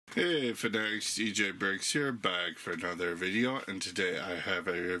Hey Fanatics, DJ Breaks here, back for another video, and today I have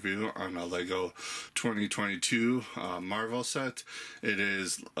a review on a LEGO 2022 Marvel set. It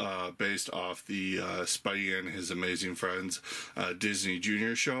is based off the Spidey and His Amazing Friends Disney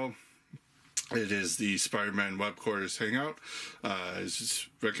Junior show. It is the Spider-Man Webquarters Hangout. It's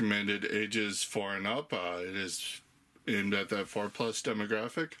recommended ages 4 and up. It is aimed at that 4+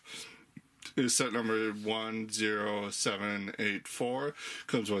 demographic. Is set number 10784,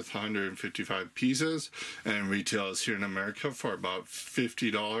 comes with 155 pieces, and retails here in America for about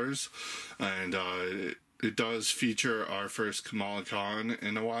 $50. And it does feature our first Kamala Khan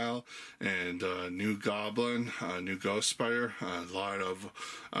in a while, and a new Goblin, a new Ghost Spider, a lot of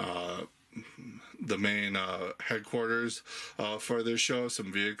the main headquarters for this show,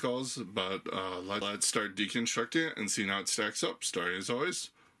 some vehicles, but let's start deconstructing it and seeing how it stacks up, starting as always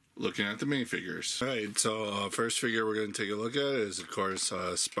looking at the main figures. Alright, so first figure we're going to take a look at is, of course,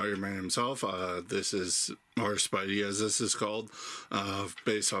 Spider-Man himself. This is, or Spidey as this is called,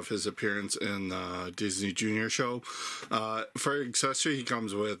 based off his appearance in the Disney Junior show. For accessory, he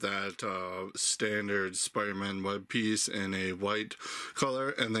comes with that standard Spider-Man web piece in a white color,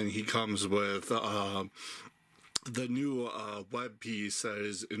 and then he comes with the new web piece that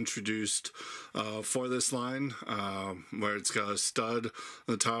is introduced for this line, where it's got a stud on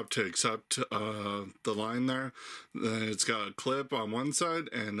the top to accept the line there. Then it's got a clip on one side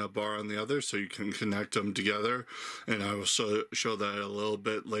and a bar on the other, so you can connect them together, and I will show that a little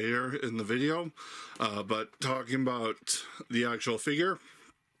bit later in the video. But talking about the actual figure,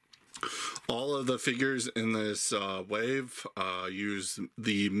 all of the figures in this wave use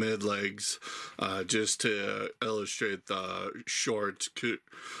the mid legs just to illustrate the short kid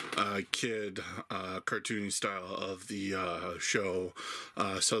cartoony style of the show.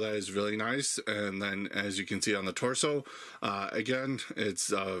 So that is really nice. And then, as you can see on the torso, again, it's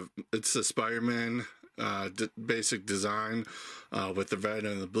the Spider-Man basic design with the red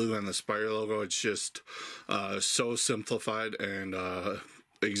and the blue and the spider logo. It's just so simplified and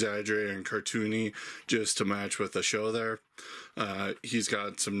exaggerated and cartoony just to match with the show there. He's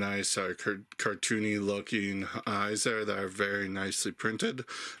got some nice cartoony looking eyes there that are very nicely printed,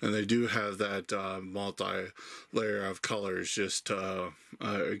 and they do have that multi-layer of colors just to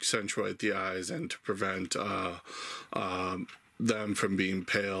accentuate the eyes and to prevent them from being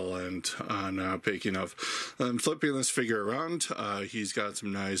pale and not opaque enough. Flipping this figure around, he's got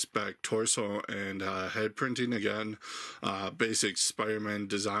some nice back torso and head printing. Again, basic Spider-Man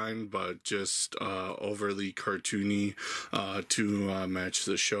design, but just overly cartoony to match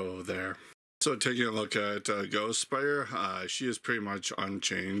the show there. So taking a look at Ghost Spider, she is pretty much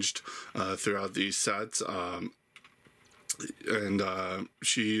unchanged throughout these sets. And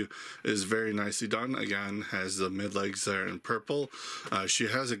she is very nicely done. Again, has the mid legs there in purple. She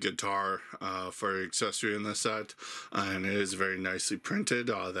has a guitar for accessory in the set, and it is very nicely printed.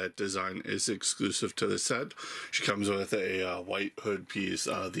 That design is exclusive to the set. She comes with a white hood piece,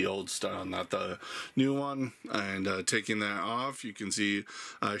 the old style, not the new one. And taking that off, you can see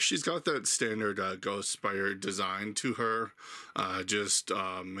she's got that standard Ghost Spider design to her, just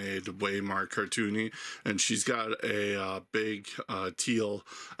made way more cartoony. And she's got a big teal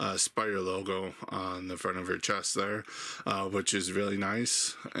spider logo on the front of her chest there, which is really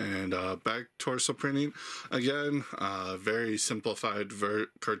nice. And back torso printing, again, very simplified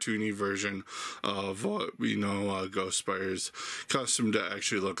cartoony version of what we know Ghost Spider's custom to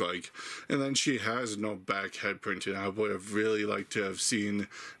actually look like. And then she has no back head printing. I would have really liked to have seen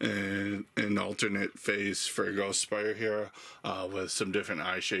an alternate face for Ghost Spider here, with some different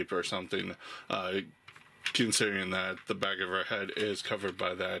eye shape or something, considering that the back of her head is covered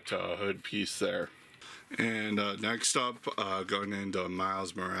by that hood piece there. And next up, going into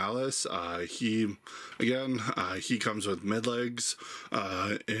Ms.Marvel, he comes with mid legs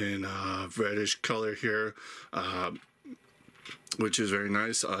in reddish color here, which is very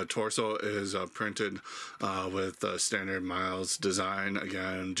nice. Torso is printed with standard Miles design,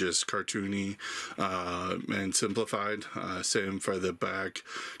 again just cartoony and simplified. Same for the back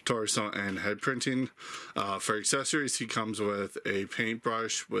torso and head printing. For accessories, he comes with a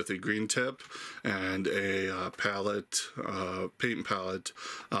paintbrush with a green tip and a paint palette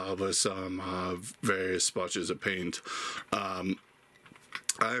with some various splotches of paint. I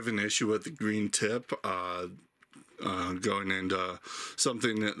have an issue with the green tip. Going into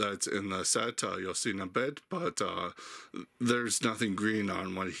something that's in the set, you'll see in a bit, but there's nothing green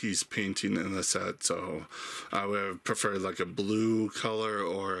on what he's painting in the set, so I would have preferred like a blue color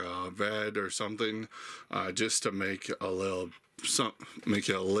or a red or something, just to make it a little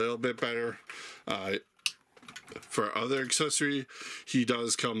bit better. For other accessory, he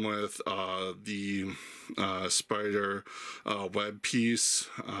does come with the spider web piece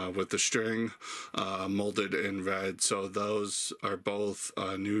with the string molded in red. So those are both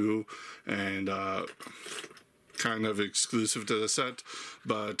new and kind of exclusive to the set,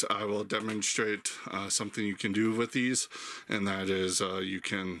 but I will demonstrate something you can do with these, and that is you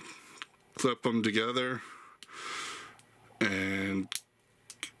can clip them together and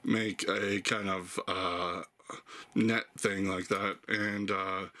make a kind of net thing like that. And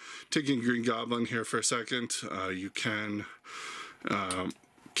taking Green Goblin here for a second, you can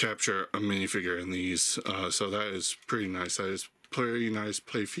capture a minifigure in these, so that is pretty nice. That is pretty nice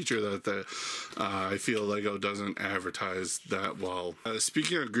play feature that I feel Lego doesn't advertise that well.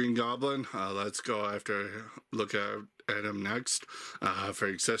 Speaking of Green Goblin, let's go look at him next. For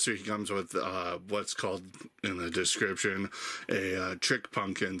accessory, he comes with what's called in the description a trick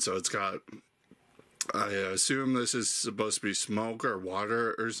pumpkin. So it's got, I assume this is supposed to be smoke or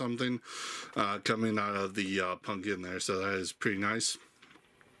water or something coming out of the pumpkin there, so that is pretty nice.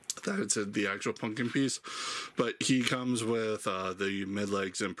 That's the actual pumpkin piece, but he comes with the mid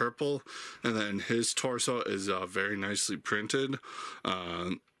legs in purple, and then his torso is very nicely printed.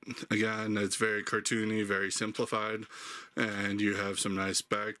 Again, it's very cartoony, very simplified, and you have some nice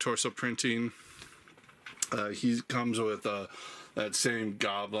back torso printing. He comes with that same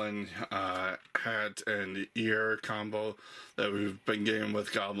goblin hat and ear combo that we've been getting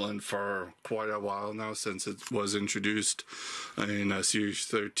with Goblin for quite a while now, since it was introduced in Series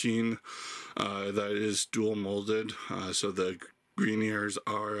 13. That is dual molded, so the green ears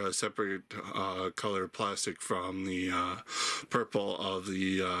are a separate color plastic from the purple of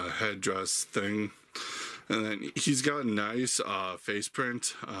the headdress thing. And then he's got a nice face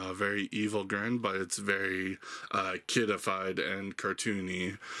print, very evil grin, but it's very kidified and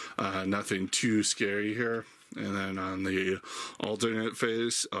cartoony. Nothing too scary here. And then on the alternate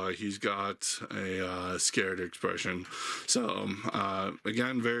face, he's got a scared expression. So,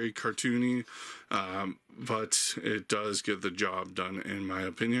 again, very cartoony, but it does get the job done, in my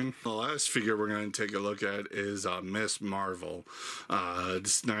opinion. The last figure we're going to take a look at is Ms.Marvel.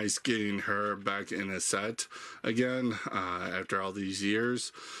 It's nice getting her back in a set again after all these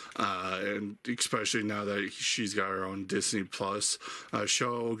years, and especially now that she's got her own Disney Plus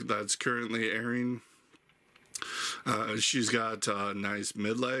show that's currently airing. She's got nice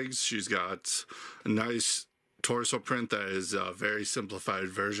mid legs. She's got a nice torso print that is a very simplified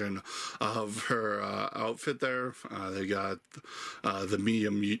version of her outfit there. They got the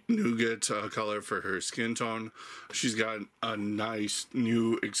medium nougat color for her skin tone. She's got a nice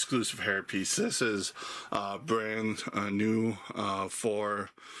new exclusive hairpiece. This is brand new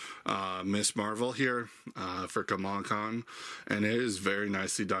for Ms.Marvel here for Comic-Con, and it is very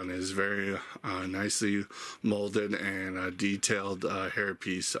nicely done. It is very nicely molded and a detailed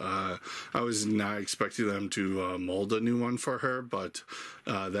hairpiece. I was not expecting them to mold a new one for her, but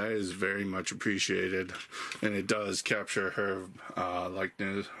that is very much appreciated, and it does capture her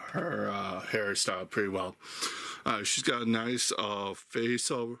likeness, her hairstyle pretty well. She's got a nice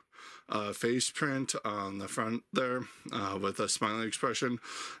face print on the front there with a smiling expression,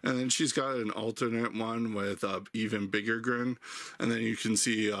 and then she's got an alternate one with a even bigger grin, and then you can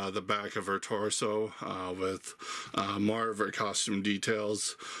see the back of her torso with more of her costume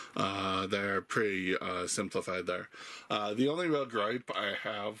details that are pretty simplified there. The only real gripe I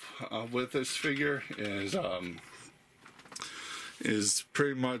have with this figure is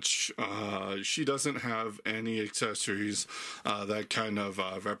pretty much she doesn't have any accessories that kind of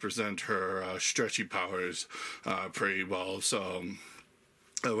represent her stretchy powers pretty well. So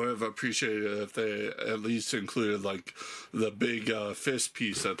I would have appreciated if they at least included like the big fist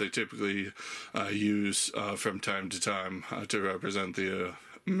piece that they typically use from time to time to represent the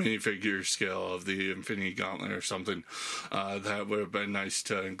minifigure scale of the Infinity Gauntlet or something. That would have been nice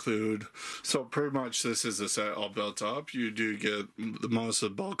to include. So pretty much this is the set all built up. You do get most of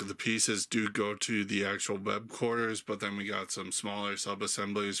the bulk of the pieces do go to the actual Webquarters, but then we got some smaller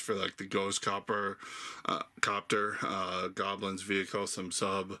sub-assemblies for like the Ghost Copter, Goblin's vehicle, some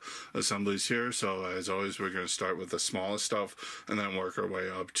sub-assemblies here. So as always, we're going to start with the smallest stuff and then work our way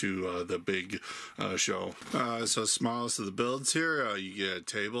up to the big show. So smallest of the builds here, you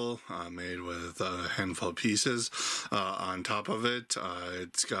get table made with a handful of pieces. On top of it,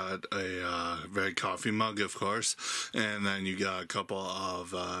 it's got a red coffee mug, of course, and then you got a couple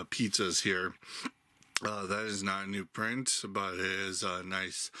of pizzas here. That is not a new print, but it is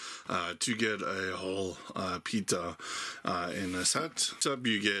nice to get a whole pizza in a set. Next up,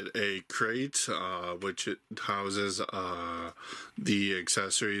 you get a crate, which it houses the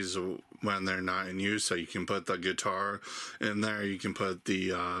accessories when they're not in use. So you can put the guitar in there, you can put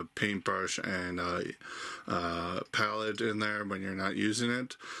the paintbrush and palette in there when you're not using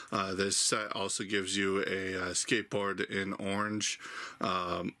it. This set also gives you a skateboard in orange.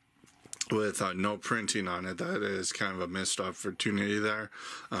 With no printing on it. That is kind of a missed opportunity there.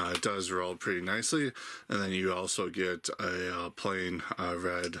 It does roll pretty nicely, and then you also get a plain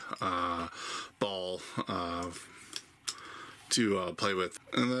red ball to play with.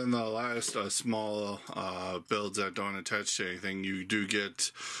 And then the last small builds that don't attach to anything, you do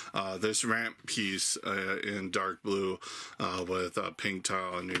get this ramp piece in dark blue with a pink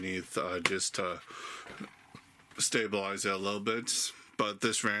tile underneath just to stabilize it a little bit. But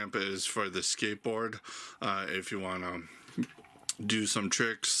this ramp is for the skateboard if you want to do some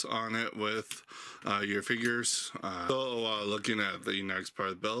tricks on it with your figures. So looking at the next part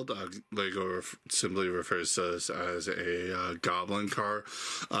of the build, Lego simply refers to this as a goblin car.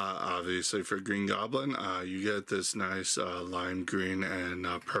 Obviously for Green Goblin, you get this nice lime green and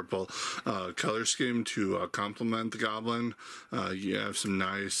purple color scheme to complement the Goblin. You have some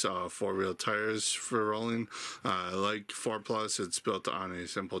nice four-wheel tires for rolling. Like 4+, it's built on a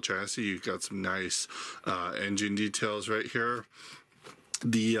simple chassis. You've got some nice engine details right here.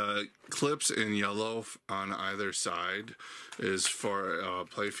 The clips in yellow on either side is for a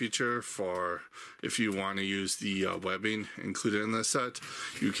play feature for if you want to use the webbing included in the set.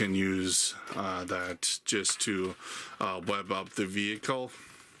 You can use that just to web up the vehicle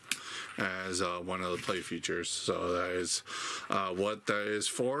as one of the play features. So that is what that is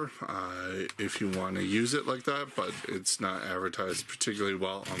for if you want to use it like that, but it's not advertised particularly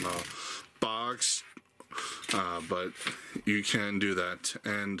well on the box. But you can do that,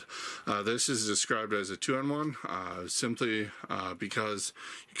 and this is described as a 2-in-1 simply because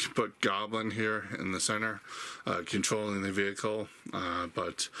you can put Goblin here in the center controlling the vehicle,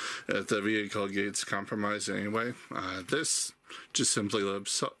 but if the vehicle gets compromised anyway, this just simply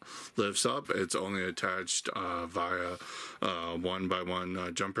lifts up. It's only attached via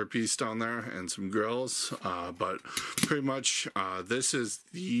 1x1 jumper piece down there and some grills, but pretty much this is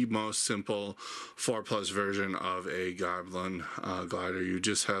the most simple 4+ version of a Goblin glider. You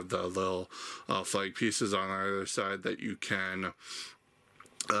just have the little flag pieces on either side that you can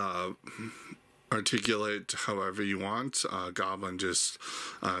articulate however you want. Goblin just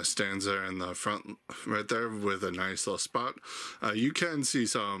stands there in the front right there with a nice little spot. You can see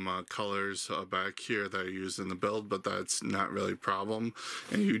some colors back here that are used in the build, but that's not really a problem,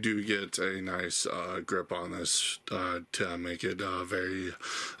 and you do get a nice grip on this to make it very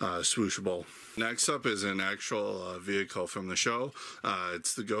swooshable. Next up is an actual vehicle from the show.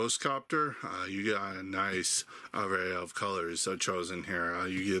 It's the Ghost Copter. You got a nice array of colors chosen here.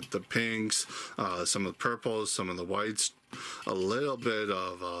 You get the pinks, some of the purples, some of the whites, a little bit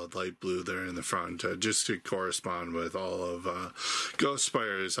of light blue there in the front, just to correspond with all of Ghost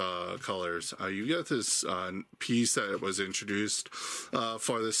Spider's colors. You get this piece that was introduced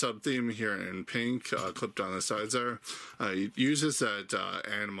for the sub-theme here in pink, clipped on the sides there. It uses that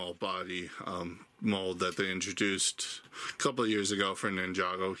animal body mold that they introduced a couple of years ago for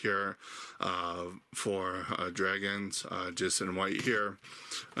Ninjago here for dragons, just in white here,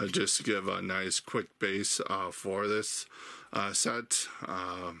 just to give a nice quick base for this set.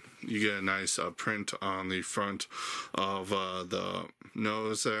 You get a nice print on the front of the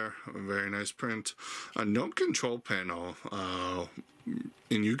nose there, a very nice print. No control panel,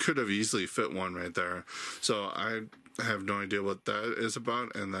 and you could have easily fit one right there. So I have no idea what that is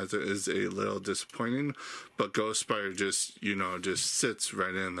about, and that is a little disappointing. But Ghost Spider just sits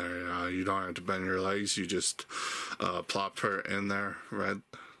right in there. You don't have to bend your legs, you just plop her in there right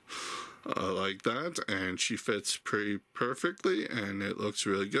like that, and she fits pretty perfectly, and it looks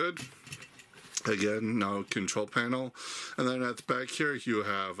really good. Again, no control panel. And then at the back here, you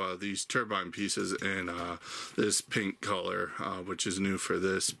have these turbine pieces in this pink color, which is new for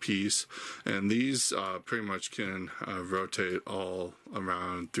this piece. And these pretty much can rotate all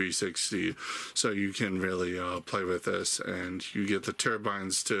around 360. So you can really play with this. And you get the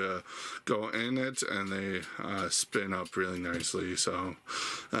turbines to go in it, and they spin up really nicely. So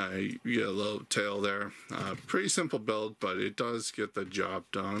you get a little tail there. Pretty simple build, but it does get the job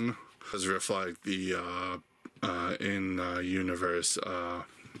done. Does reflect the in-universe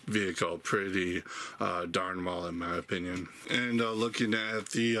vehicle pretty darn well, in my opinion. And looking at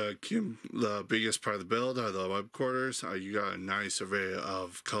the biggest part of the build, the Webquarters, you got a nice array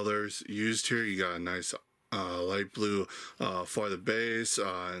of colors used here. You got a nice light blue for the base,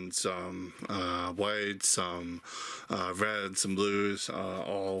 and some white, some red, some blues,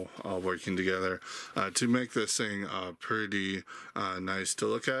 all working together to make this thing pretty nice to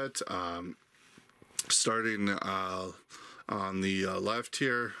look at. Starting on the left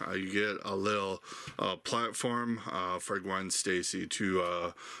here, you get a little platform for Gwen Stacy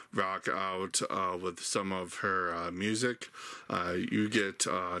to rock out with some of her music. You get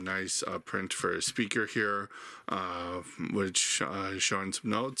a nice print for a speaker here, which is showing some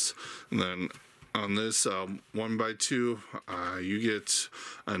notes. And then on this 1x2, you get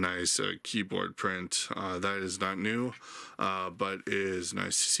a nice keyboard print. That is not new, but is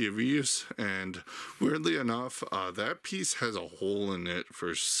nice to see a reuse. And weirdly enough, that piece has a hole in it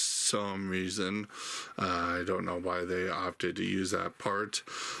for some reason. I don't know why they opted to use that part.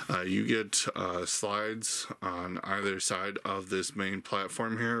 You get slides on either side of this main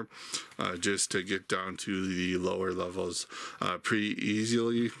platform here, just to get down to the lower levels pretty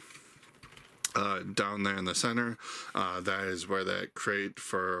easily. Down there in the center, that is where that crate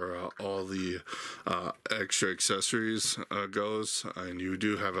for all the extra accessories goes, and you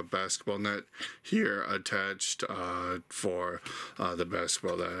do have a basketball net here attached for the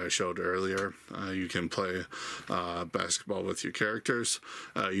basketball that I showed earlier. You can play basketball with your characters.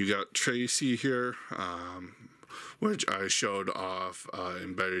 You got Tracy here, which I showed off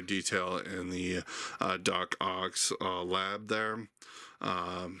in better detail in the Doc Ock's lab there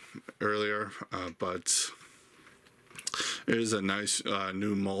earlier, but it is a nice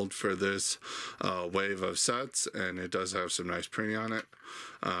new mold for this wave of sets, and it does have some nice printing on it.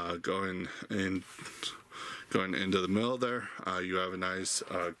 Going into the middle there, you have a nice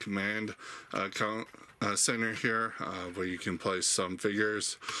command center here, where you can place some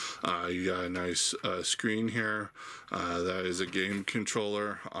figures. You got a nice screen here. That is a game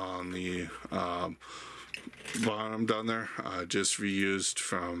controller on the bottom down there, just reused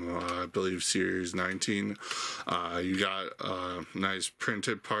from I believe series 19. You got a nice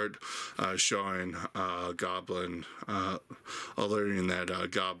printed part showing Goblin, alerting that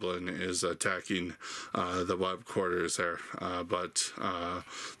Goblin is attacking the Webquarters there. But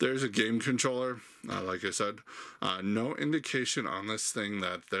there's a game controller, like I said. No indication on this thing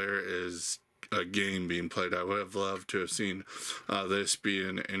that there is a game being played. I would have loved to have seen this be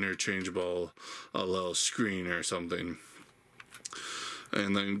an interchangeable little screen or something.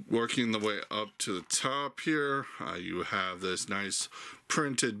 And then working the way up to the top here, you have this nice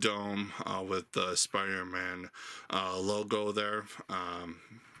printed dome with the Spider-Man logo there,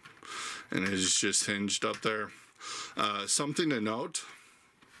 and it is just hinged up there. Something to note,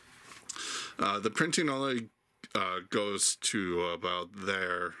 the printing only goes to about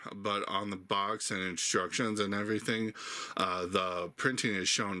there, but on the box and instructions and everything, the printing is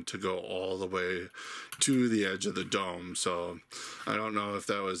shown to go all the way to the edge of the dome. So I don't know if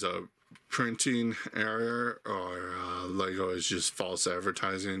that was a printing error or Lego is just false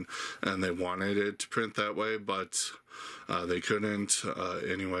advertising and they wanted it to print that way, but they couldn't.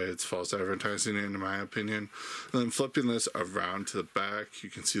 Anyway, it's false advertising in my opinion. And then flipping this around to the back, you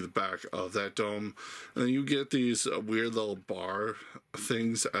can see the back of that dome, and then you get these weird little bar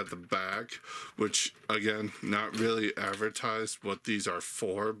things at the back, which again, not really advertised what these are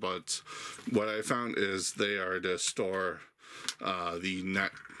for, but what I found is they are to store the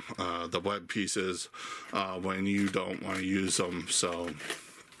web pieces when you don't want to use them. So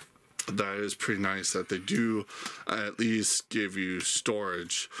that is pretty nice that they do at least give you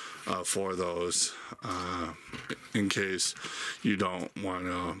storage for those in case you don't want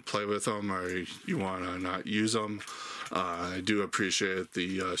to play with them or you want to not use them. I do appreciate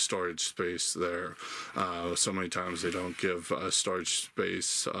the storage space there. So many times they don't give storage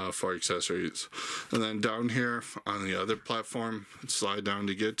space for accessories. And then down here on the other platform, slide down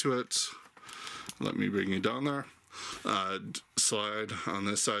to get to it. Let me bring you down there. Slide on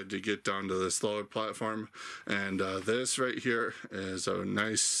this side to get down to this lower platform, and this right here is a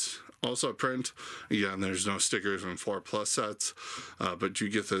nice also print. Again, there's no stickers in 4+ sets, but you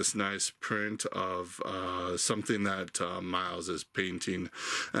get this nice print of something that Miles is painting,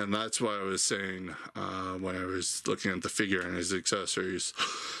 and that's what I was saying when I was looking at the figure and his accessories.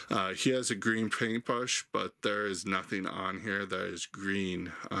 He has a green paintbrush, but there is nothing on here that is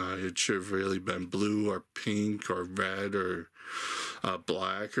green. It should have really been blue or pink or red or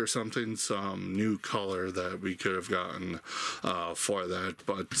black or something, some new color that we could have gotten for that,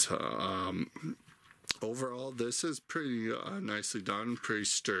 but overall, this is pretty nicely done, pretty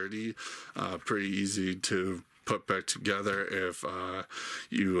sturdy, pretty easy to put back together if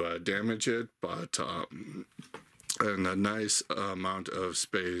you damage it, but and a nice amount of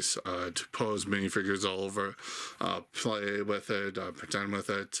space to pose minifigures all over, play with it, pretend with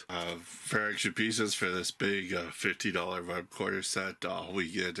it. For extra pieces for this big $50 Webquarters set, all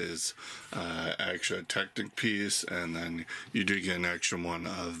we get is extra Technic piece, and then you do get an extra one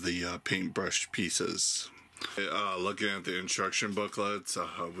of the paintbrush pieces. Looking at the instruction booklets,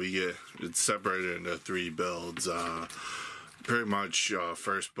 we get it's separated into 3 builds. Pretty much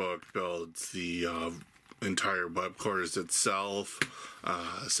first book builds the entire Webquarters itself.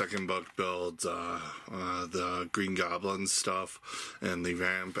 Second book builds the Green Goblin stuff and the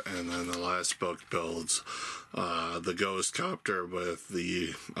ramp, and then the last book builds the Ghost Copter with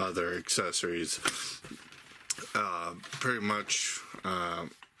the other accessories. Pretty much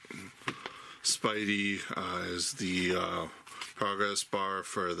Spidey is the progress bar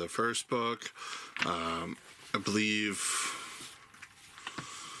for the first book. I believe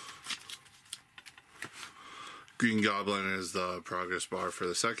Green Goblin is the progress bar for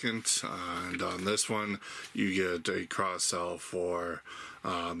the second, and on this one you get a cross-sell for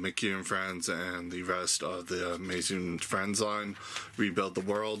Mickey and Friends and the rest of the Amazing Friends line. Rebuild the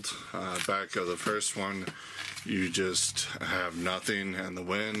World. Back of the first one, you just have nothing and the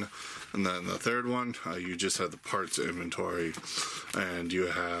win. And then the third one, you just have the parts inventory, and you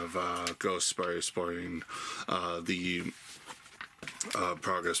have Ghost Spidey sporting the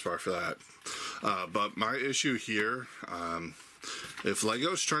progress bar for that. But my issue here, if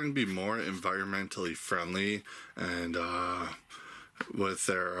Lego's trying to be more environmentally friendly and with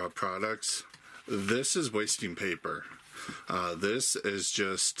their products, this is wasting paper. This is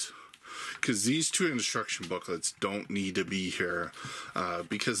just... because these 2 instruction booklets don't need to be here,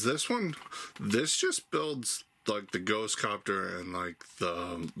 because this just builds like the Ghost Copter and like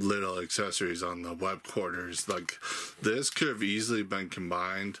the little accessories on the Webquarters. Like this could have easily been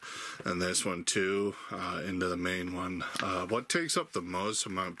combined, and this one too, into the main one. What takes up the most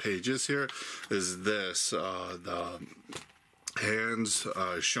amount of pages here is this, the hands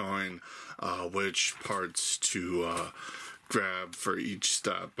showing which parts to grab for each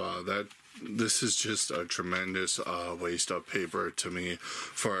step. This is just a tremendous waste of paper to me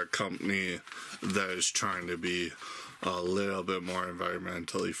for a company that is trying to be a little bit more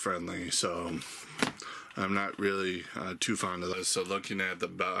environmentally friendly. So I'm not really too fond of this. So looking at the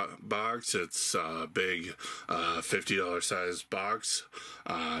box, it's a big $50 size box.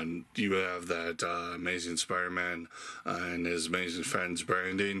 You have that Amazing Spider-Man and his Amazing Friends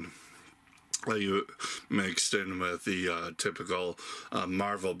branding. You mixed in with the typical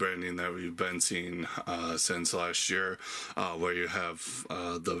Marvel branding that we've been seeing since last year, where you have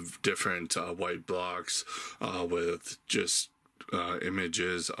the different white blocks with just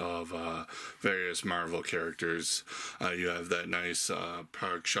images of various Marvel characters. You have that nice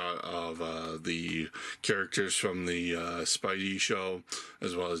product shot of the characters from the Spidey show,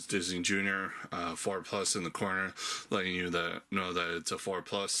 as well as Disney Junior, 4+ in the corner, letting you know that it's a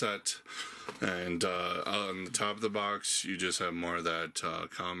 4+ set. And on the top of the box, you just have more of that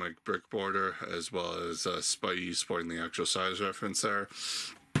comic brick border, as well as Spidey sporting the actual size reference there.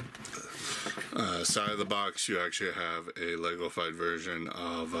 Side of the box, you actually have a Lego-fied version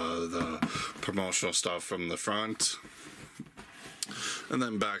of the promotional stuff from the front. And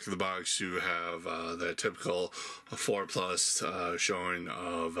then back of the box, you have that typical 4+ showing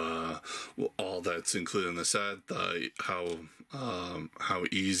of all that's included in the set, how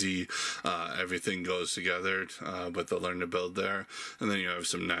easy everything goes together with the Learn to Build there. And then you have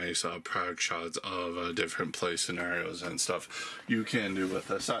some nice product shots of different play scenarios and stuff you can do with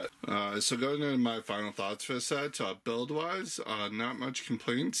the set. So going into my final thoughts for the set, build-wise, not much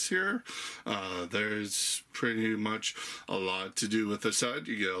complaints here. There's pretty much a lot to do with the set.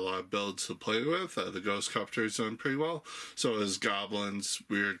 You get a lot of builds to play with. The Ghost Copter is done pretty well. So is Goblin's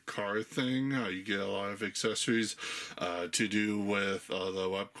weird car thing. You get a lot of accessories to do with the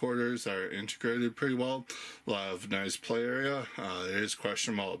Webquarters that are integrated pretty well. A lot of nice play area. It is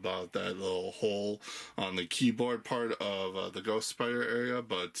questionable about that little hole on the keyboard part of the Ghost Spider area,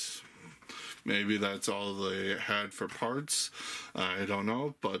 but maybe that's all they had for parts. I don't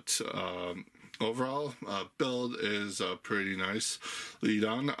know, but overall, build is pretty nice. Lead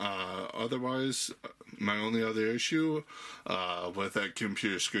on. Otherwise, my only other issue with that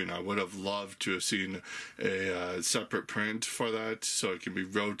computer screen, I would have loved to have seen a separate print for that, so it can be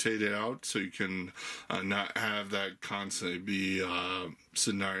rotated out, so you can not have that constantly be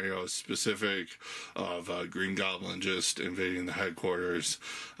scenario specific of Green Goblin just invading the headquarters.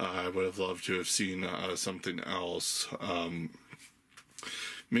 I would have loved to have seen something else.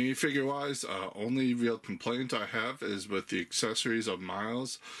 Minifigure wise, only real complaint I have is with the accessories of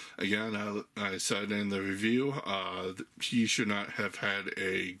Miles. Again, I said in the review, he should not have had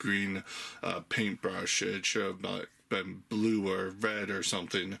a green paintbrush. It should have been blue or red or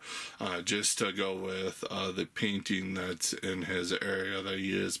something, just to go with the painting that's in his area that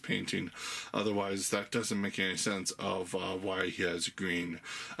he is painting. Otherwise, that doesn't make any sense of why he has a green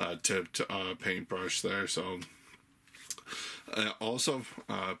tipped paintbrush there. So. Also,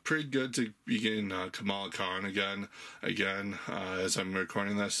 pretty good to be getting Kamala Khan again. As I'm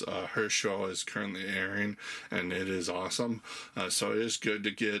recording this, her show is currently airing, and it is awesome. So it is good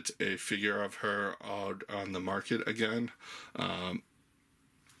to get a figure of her out on the market again.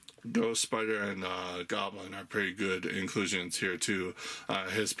 Ghost Spider and Goblin are pretty good inclusions here too.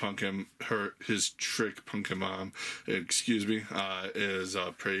 His trick pumpkin mom, is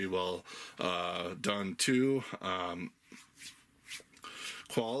pretty well done too.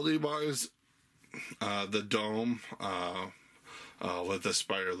 Quality wise, the dome with the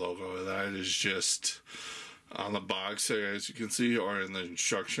spider logo, that is just on the box there, as you can see, or in the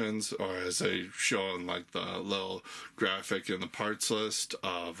instructions, or as they show in like the little graphic in the parts list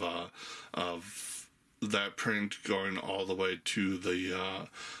of that print going all the way to the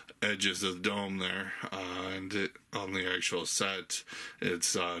edges of the dome there, and on the actual set,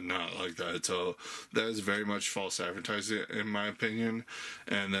 it's not like that. So that is very much false advertising, in my opinion.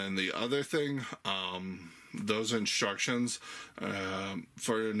 And then the other thing, those instructions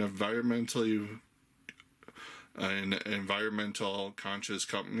for an environmental conscious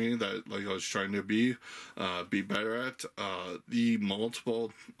company that Lego is trying to be better at, the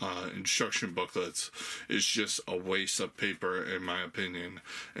multiple instruction booklets is just a waste of paper, in my opinion.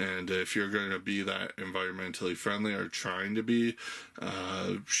 And if you're going to be that environmentally friendly, or trying to be,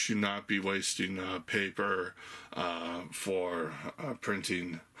 should not be wasting paper for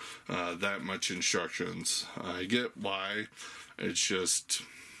printing that much instructions. I get why. It's just,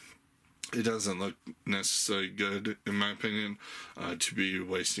 it doesn't look necessarily good, in my opinion, to be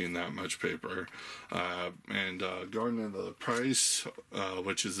wasting that much paper. And going into the price,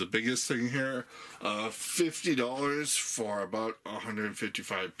 which is the biggest thing here, $50 for about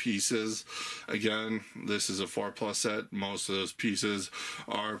 155 pieces. Again, this is a 4+ set. Most of those pieces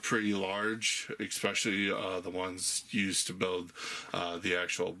are pretty large, especially the ones used to build the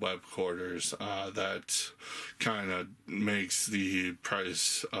actual Webquarters. That kind of makes the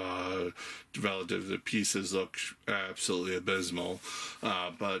price relative to pieces look absolutely abysmal.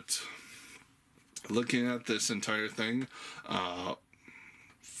 But looking at this entire thing,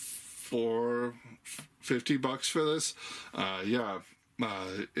 for $50 for this,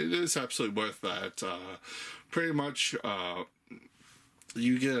 it is absolutely worth that. Pretty much,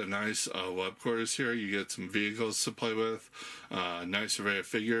 you get a nice Webquarters here. You get some vehicles to play with, nice array of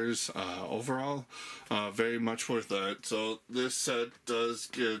figures. Overall, very much worth that. So this set does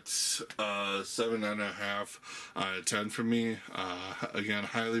get 7.5 out of 10 for me. Again,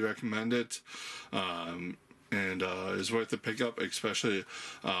 highly recommend it. And is worth the pickup, especially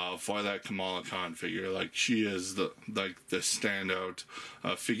for that Kamala Khan figure. Like, she is the standout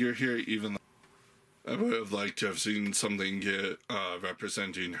figure here. Even I would have liked to have seen something get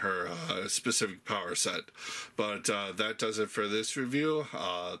representing her specific power set. But that does it for this review.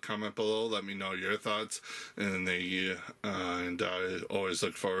 Comment below, let me know your thoughts, and I always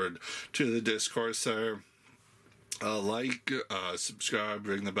look forward to the discourse there. Subscribe,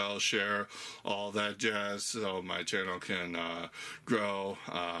 ring the bell, share, all that jazz, so my channel can grow,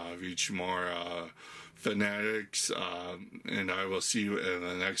 reach more fanatics, and I will see you in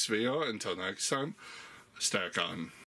the next video. Until next time, stack on.